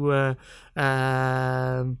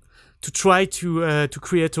try to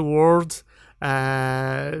create a world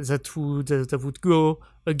that would go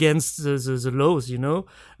against the laws, that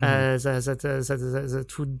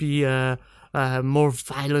would be more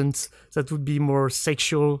violent, that would be more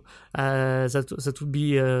sexual, that would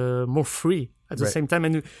be more free at the same time.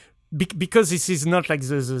 And because this is not like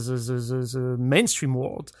the mainstream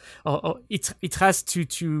world, it has to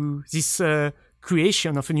this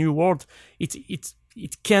creation of a new world. It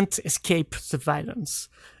can't escape the violence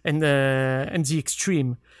and the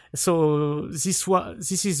extreme. So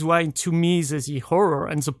this is why, to me, the horror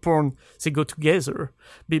and the porn, they go together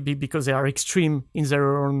because they are extreme in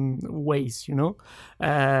their own ways,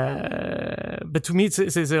 But to me,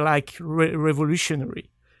 they're like revolutionary.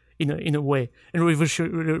 In a way, and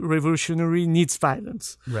revolutionary needs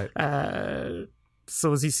violence. Right.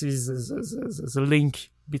 So this is the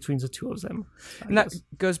link between the two of them. And that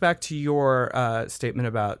goes back to your statement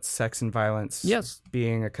about sex and violence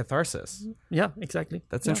being a catharsis. Yeah, exactly.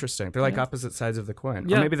 That's interesting. They're like opposite sides of the coin.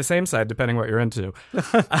 Yeah. Or maybe the same side, depending what you're into.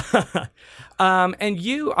 And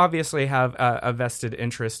you obviously have a vested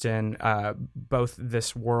interest in both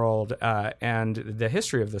this world and the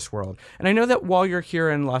history of this world. And I know that while you're here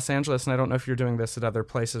in Los Angeles, and I don't know if you're doing this at other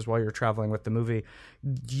places while you're traveling with the movie,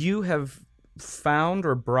 you have found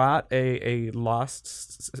or brought a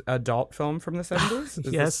lost adult film from the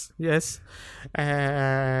 70s? Yes.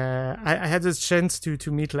 I had the chance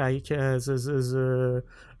to meet like the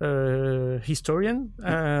historian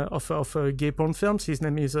of gay porn films. His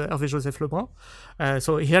name is Hervé Joseph Lebrun.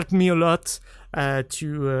 So he helped me a lot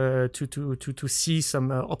to see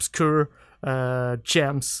some obscure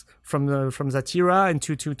gems from that era, and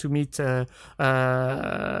to meet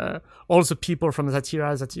all the people from that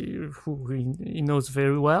era that he knows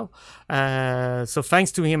very well. So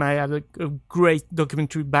thanks to him, I had a great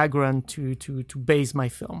documentary background to base my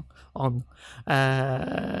film on.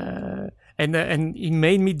 And he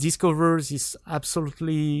made me discover this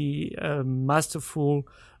absolutely masterful,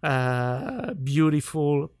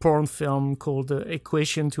 beautiful porn film called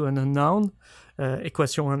Equation to an Unknown,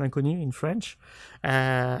 Équation à l'inconnu in French.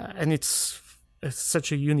 And it's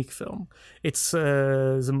such a unique film. It's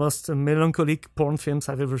the most melancholic porn films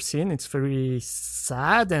I've ever seen. It's very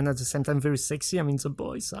sad and at the same time very sexy. I mean, the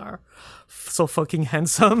boys are so fucking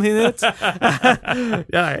handsome in it.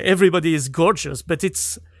 Yeah, everybody is gorgeous, but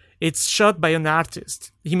it's shot by an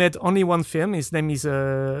artist. He made only one film. His name is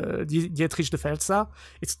Dietrich de Velza.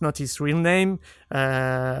 It's not his real name.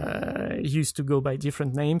 He used to go by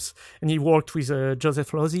different names. And he worked with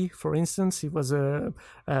Joseph Losey, for instance. He was an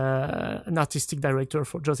artistic director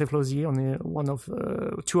for Joseph Losey on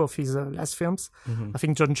two of his last films. Mm-hmm. I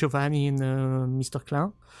think John Giovanni and Mr.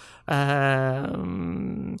 Klein.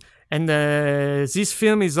 And this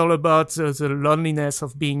film is all about the loneliness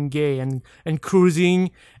of being gay and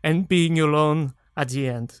cruising and being alone at the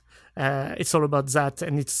end. It's all about that,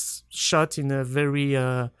 and it's shot in a very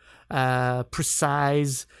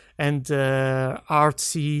precise and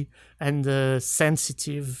artsy and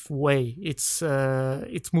sensitive way.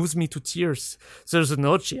 It moves me to tears. There's an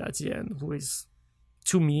orgy at the end, who is,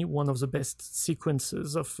 to me, one of the best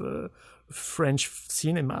sequences of French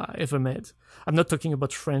cinema ever made. I'm not talking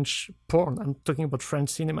about French porn. I'm talking about French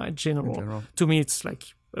cinema in general. To me, it's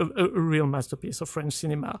like a real masterpiece of French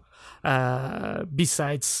cinema,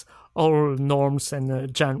 besides all norms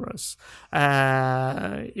and genres.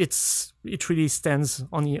 It really stands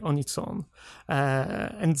on its own.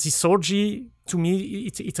 And this orgy, to me,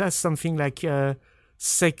 it has something like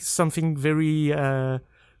something very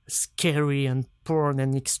scary and porn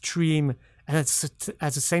and extreme, and it's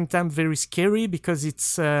at the same time very scary because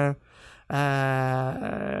it's the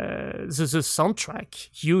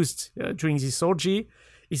soundtrack used during this orgy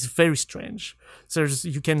is very strange.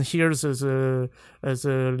 You can hear the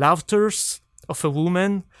laughters of a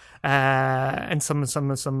woman and some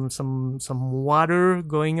water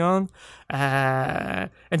going on, and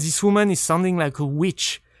this woman is sounding like a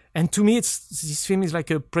witch. And to me, this film is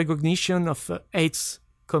like a precognition of AIDS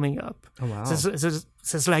coming up. Oh wow!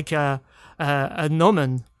 There's like a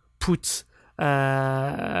omen put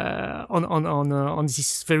on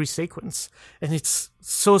this very sequence, and it's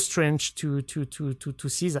so strange to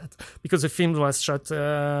see that, because the film was shot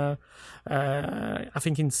I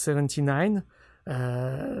think in 1979,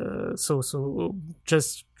 so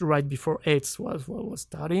just right before AIDS was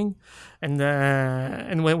starting,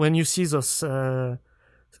 and when you see those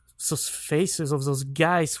faces of those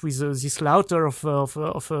guys with this laughter of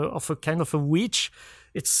a kind of a witch,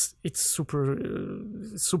 it's super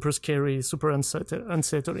scary, super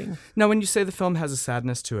unsettling. Now, when you say the film has a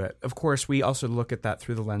sadness to it, of course, we also look at that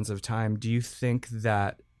through the lens of time. Do you think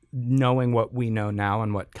that knowing what we know now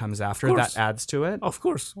and what comes after, that adds to it? Of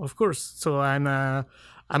course. So I'm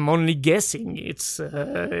only guessing. It's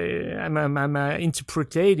I'm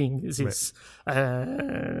interpreting this,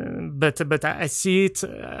 right. But I see it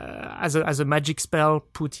as a magic spell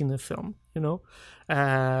put in a film.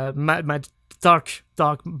 Dark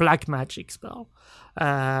black magic spell,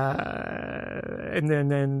 and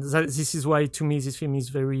then this is why to me this film is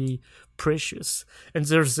very precious. And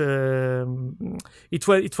there's it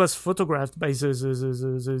was photographed by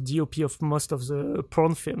the DOP of most of the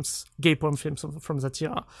gay porn films from that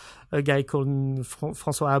era, a guy called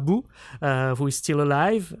François Abou, who is still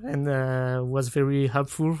alive and was very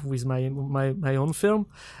helpful with my own film,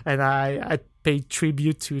 and I paid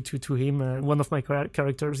tribute to him. One of my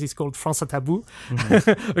characters is called François Tabou,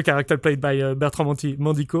 a character played by Bertrand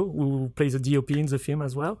Mandico, who plays a DOP in the film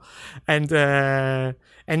as well, and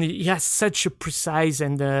he has such a precise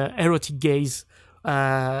and erotic gaze,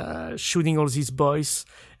 shooting all these boys.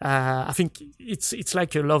 I think it's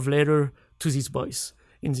like a love letter to these boys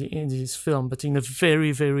in this film, but in a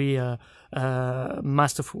very, very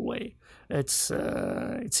masterful way. It's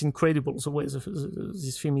incredible the way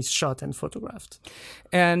this film is shot and photographed.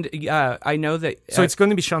 And I know that... So it's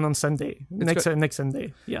going to be shown on Sunday, next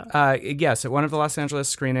Sunday, yeah. Yes, at one of the Los Angeles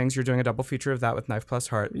screenings, you're doing a double feature of that with Knife Plus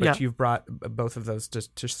Heart, but you've brought both of those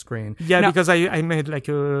to screen. Yeah, because I made like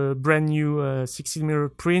a brand new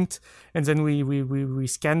 16mm print, and then we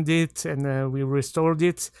scanned it, and we restored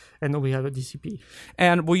it, and we have a DCP.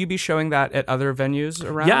 And will you be showing that at other venues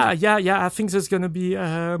around? Yeah. I think there's going to be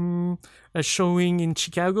a showing in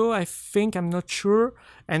Chicago, I think, I'm not sure,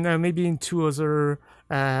 and maybe in 2 other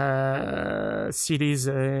cities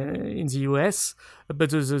in the US.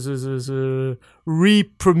 But the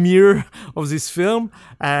re-premiere of this film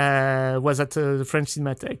was at the French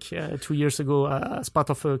Cinematheque 2 years ago as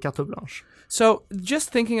part of Carte Blanche. So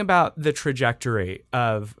just thinking about the trajectory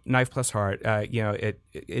of Knife Plus Heart, it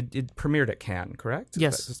premiered at Cannes, correct?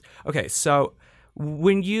 Yes. Okay, so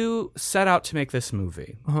when you set out to make this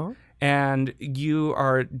movie, and you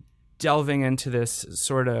are delving into this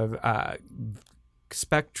sort of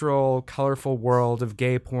spectral, colorful world of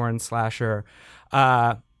gay porn slasher,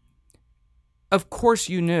 of course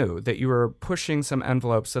you knew that you were pushing some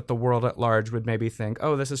envelopes that the world at large would maybe think,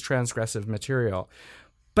 oh, this is transgressive material.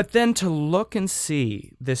 But then to look and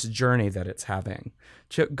see this journey that it's having,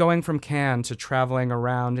 going from Cannes to traveling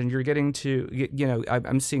around, and you're getting to,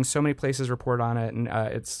 I'm seeing so many places report on it, and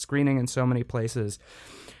it's screening in so many places.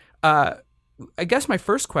 I guess my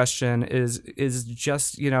first question is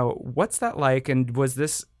just, what's that like? And was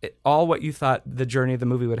this all what you thought the journey of the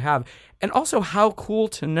movie would have? And also how cool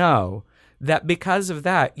to know that because of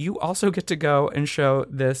that, you also get to go and show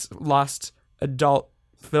this lost adult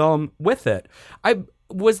film with it.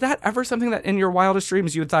 Was that ever something that in your wildest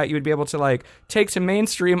dreams you thought you would be able to take to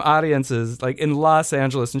mainstream audiences, like in Los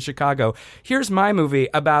Angeles and Chicago? Here's my movie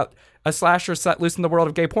about a slasher set loose in the world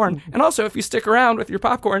of gay porn. And also, if you stick around with your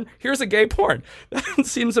popcorn, here's a gay porn. That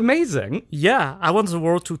seems amazing. Yeah, I want the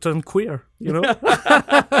world to turn queer,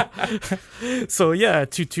 So yeah,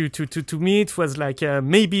 to me it was like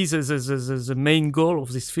maybe the main goal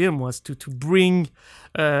of this film was to bring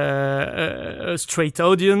a straight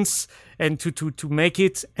audience and to make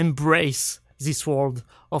it embrace this world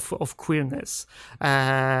of queerness.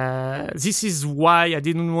 This is why I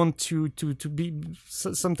didn't want to be.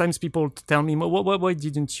 Sometimes people tell me, why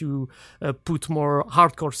didn't you put more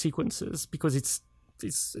hardcore sequences? Because it's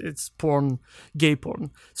it's porn, gay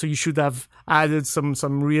porn. So you should have added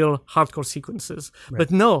some real hardcore sequences. Right.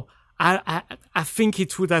 But no, I think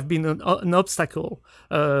it would have been an obstacle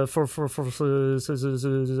for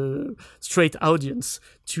the straight audience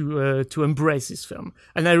to embrace this film,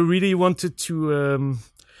 and I really wanted to.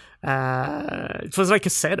 It was like a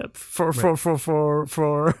setup for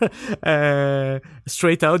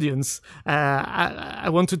straight audience. I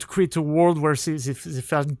wanted to create a world where they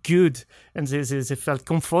felt good and they felt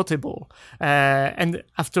comfortable. And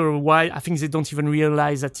after a while, I think they don't even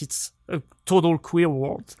realize that it's a total queer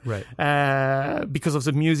world. Right. Because of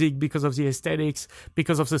the music, because of the aesthetics,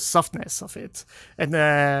 because of the softness of it. And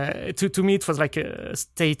to me, it was like a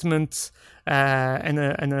statement like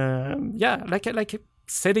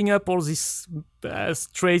setting up all these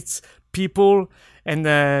straight people and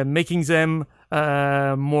making them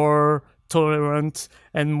more tolerant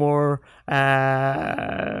and more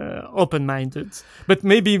open-minded. But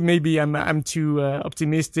maybe I'm too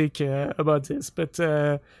optimistic about this. But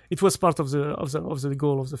it was part of the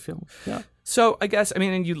goal of the film. Yeah. So I guess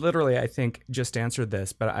and you literally I think just answered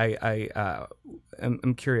this, but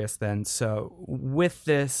I'm curious then. So with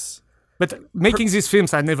this. But making these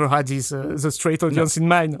films, I never had the straight audience in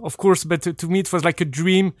mind, of course. But to me, it was like a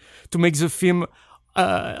dream to make the film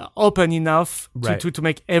open enough to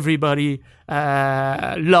make everybody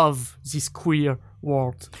love this queer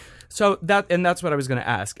world. So that's what I was going to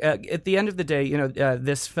ask. At the end of the day,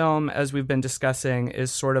 this film, as we've been discussing,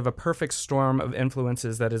 is sort of a perfect storm of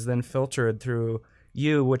influences that is then filtered through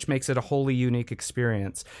you, which makes it a wholly unique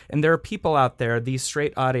experience. And there are people out there, these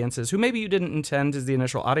straight audiences, who maybe you didn't intend as the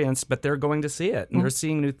initial audience, but they're going to see it and they're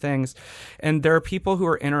seeing new things. And there are people who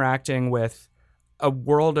are interacting with a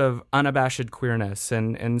world of unabashed queerness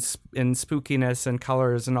and spookiness and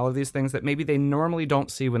colors and all of these things that maybe they normally don't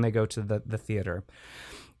see when they go to the theater.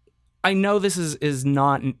 I know this is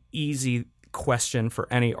not an easy question for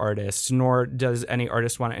any artist, nor does any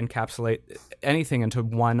artist want to encapsulate anything into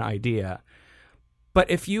one idea. But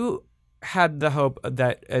if you had the hope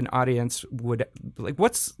that an audience would,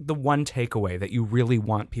 what's the one takeaway that you really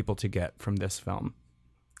want people to get from this film?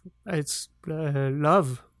 It's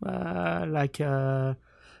love,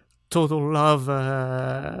 total love,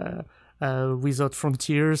 without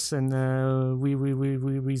frontiers and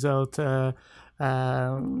without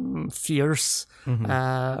fears.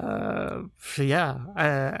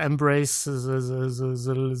 Embrace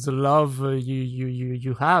the love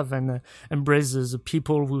you have, and embrace the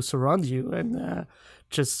people who surround you, and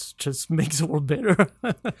just make the world better.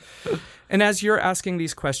 And as you're asking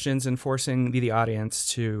these questions and forcing the audience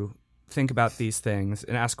to think about these things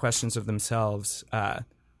and ask questions of themselves,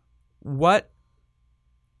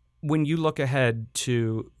 when you look ahead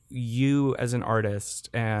to you as an artist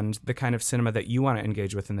and the kind of cinema that you want to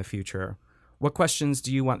engage with in the future, what questions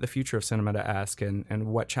do you want the future of cinema to ask, and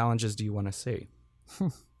what challenges do you want to see?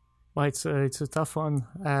 Well, it's a tough one.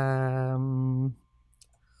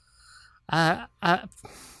 I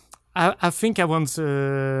think I want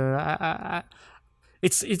I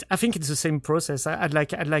think it's the same process. I'd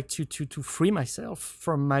like to free myself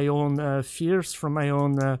from my own fears, from my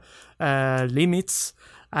own limits.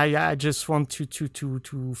 I just want to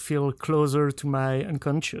feel closer to my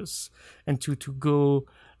unconscious and to go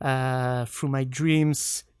through my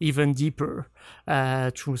dreams even deeper,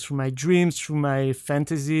 through my dreams, through my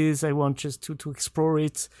fantasies. I want just to explore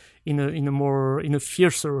it in a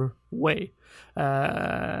fiercer way.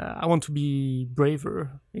 I want to be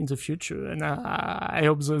braver in the future, and I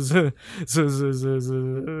hope the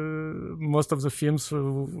most of the films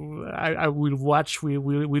I will watch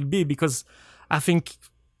will be, because I think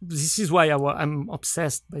this is why I'm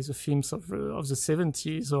obsessed by the films of the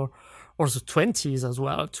 70s or the 20s as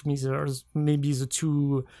well. To me, there's maybe the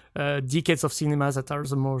two decades of cinema that are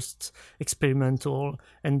the most experimental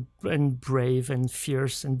and brave and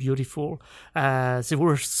fierce and beautiful. They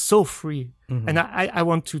were so free, and I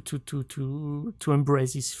want to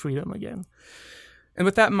embrace this freedom again. And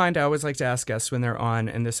with that in mind, I always like to ask guests when they're on,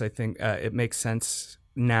 and this I think it makes sense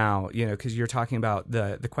now, because you're talking about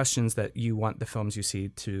the questions that you want the films you see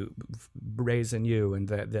to raise in you, and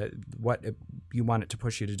the what you want it to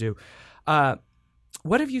push you to do.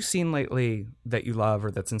 What have you seen lately that you love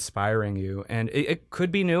or that's inspiring you? And it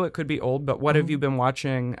could be new, it could be old, but what have you been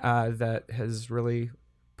watching that has really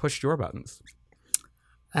pushed your buttons?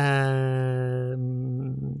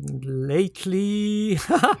 Lately,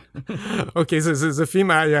 okay, so the film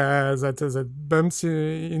that bumps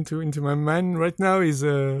into my mind right now is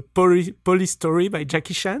Police Story by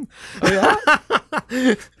Jackie Chan. Oh yeah.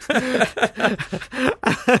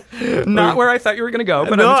 Not where I thought you were going to go,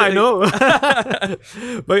 but no, I know.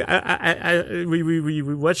 But we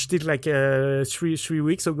watched it like 3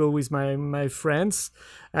 weeks ago with my friends.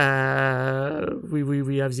 We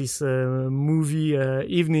have these movie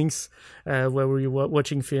evenings where we were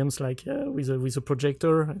watching films like with a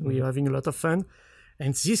projector, and we were having a lot of fun.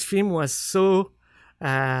 And this film was so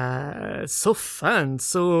fun,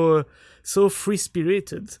 so free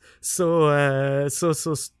spirited, so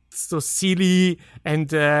silly and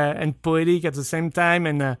poetic at the same time,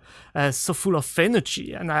 and so full of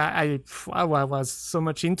energy. And I was so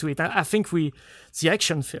much into it. I think the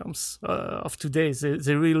action films of today,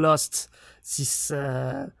 they really lost this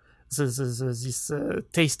this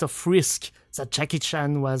taste of risk that Jackie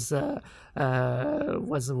Chan was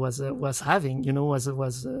having. You know,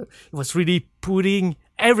 was really putting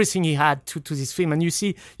everything he had to this film, and you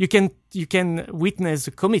can witness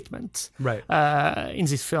the commitment right in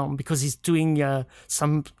this film, because he's doing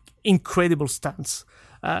some incredible stunts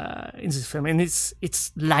in this film, and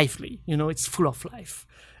it's lively. You know, it's full of life,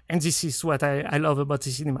 and this is what I love about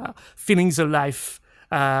the cinema: feeling the life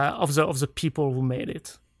of the people who made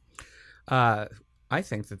it. I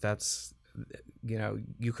think that's, you know,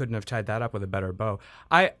 you couldn't have tied that up with a better bow.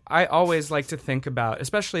 I always like to think about,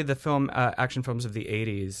 especially the action films of the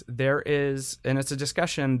 80s, there is, and it's a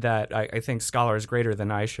discussion that I think scholars greater than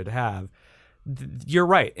I should have. You're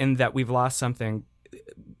right in that we've lost something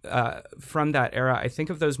from that era. I think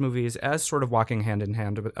of those movies as sort of walking hand in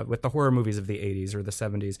hand with the horror movies of the 80s or the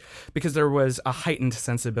 70s, because there was a heightened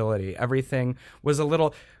sensibility. Everything was a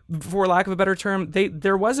little, for lack of a better term,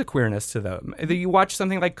 there was a queerness to them. You watch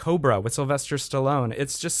something like Cobra with Sylvester Stallone.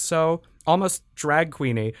 It's just so almost drag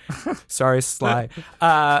queeny. Sorry, Sly.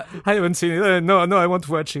 I haven't seen it. No, I want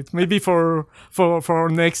to watch it. Maybe for our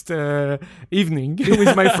next evening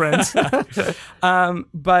with my friends.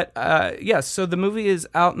 But yes, so the movie is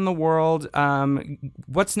out in the world.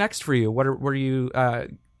 What's next for you? Were you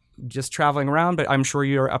just traveling around? But I'm sure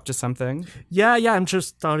you're up to something. Yeah. I'm just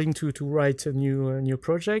starting to write a new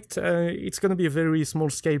project. It's going to be a very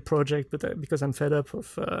small scale project, but because I'm fed up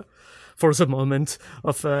of. For the moment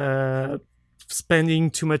of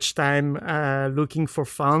spending too much time looking for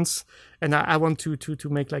funds, and I want to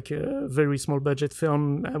make like a very small budget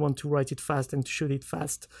film. I want to write it fast and to shoot it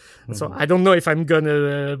fast. Mm-hmm. So I don't know if I'm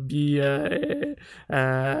gonna be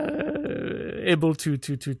able to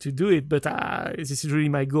do it, but this is really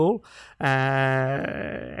my goal.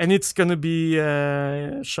 And it's gonna be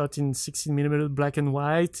shot in 16mm black and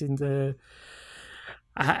white in the.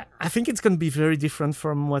 I think it's going to be very different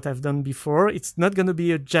from what I've done before. It's not going to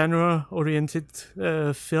be a genre-oriented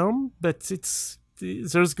film, but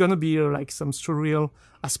there's going to be like some surreal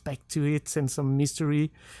aspect to it and some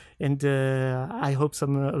mystery, and I hope a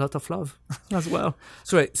lot of love as well.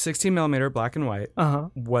 So wait, 16mm black and white. Uh-huh.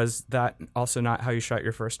 Was that also not how you shot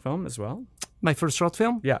your first film as well? My first short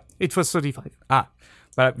film? Yeah. It was 35.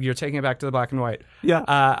 But you're taking it back to the black and white. Yeah.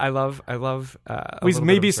 I love with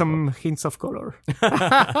maybe some hints of color.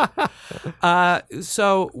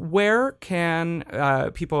 So where can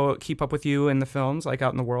people keep up with you in the films, like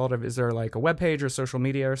out in the world? Is there like a webpage or social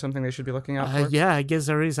media or something they should be looking out for? Yeah, I guess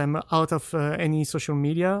there is. I'm out of any social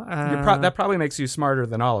media. That probably makes you smarter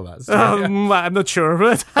than all of us. I'm not sure,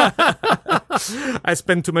 but I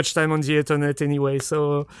spend too much time on the internet anyway.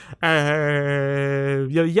 So yeah.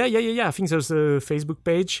 I think there's a Facebook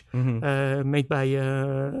page made by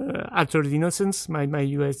Altered Innocence, my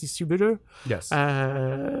US distributor. Yes.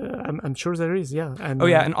 I'm sure there is, yeah. And,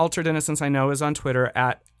 and Altered Innocence I know is on Twitter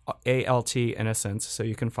at ALT Innocence, so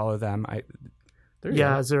you can follow them.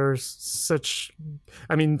 There's such...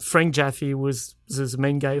 I mean, Frank Jaffe was the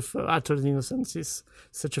main guy for Altered Innocence. He's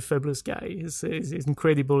such a fabulous guy. He's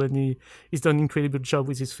incredible, and he's done an incredible job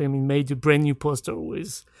with his film. He made a brand new poster,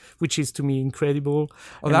 which is, to me, incredible.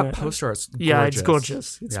 Oh, and that poster is gorgeous. Yeah, it's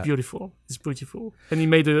gorgeous. It's beautiful. It's beautiful. And he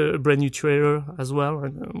made a brand new trailer as well,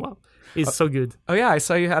 and wow. It's so good. Oh, yeah. I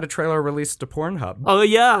saw you had a trailer released to Pornhub. Oh,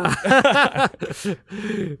 yeah.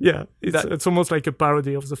 Yeah. It's almost like a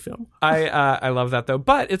parody of the film. I love that, though.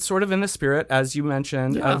 But it's sort of in the spirit, as you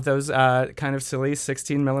mentioned, of those kind of silly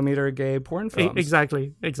 16mm gay porn films.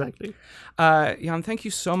 Exactly. Jan, thank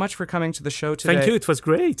you so much for coming to the show today. Thank you. It was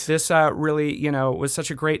great. This really, was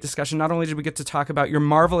such a great discussion. Not only did we get to talk about your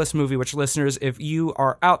marvelous movie, which listeners, if you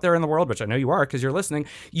are out there in the world, which I know you are because you're listening,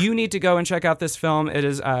 you need to go and check out this film. It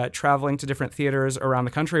is traveling to different theaters around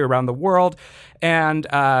the country, around the world, and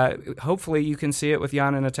hopefully you can see it with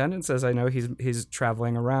Jan in attendance, as I know he's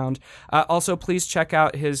traveling around. Also, please check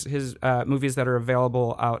out his movies that are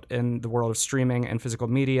available out in the world of streaming. streaming and physical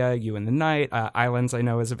media. You in the Night. Islands, I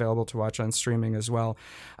know, is available to watch on streaming as well.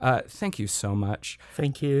 Thank you so much.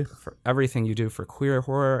 Thank you. For everything you do for queer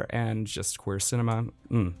horror and just queer cinema.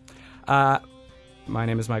 My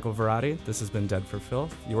name is Michael Varrati. This has been Dead for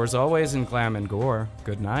Filth. Yours always in glam and gore.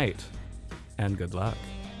 Good night and good luck.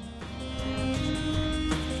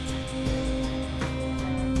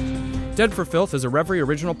 Dead for Filth is a Reverie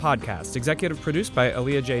original podcast, executive produced by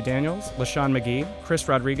Aaliyah J. Daniels, LaShawn McGee, Chris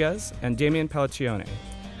Rodriguez, and Damian Pelletione.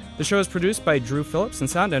 The show is produced by Drew Phillips and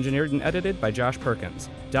sound engineered and edited by Josh Perkins.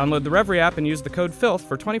 Download the Reverie app and use the code FILTH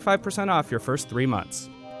for 25% off your first 3 months.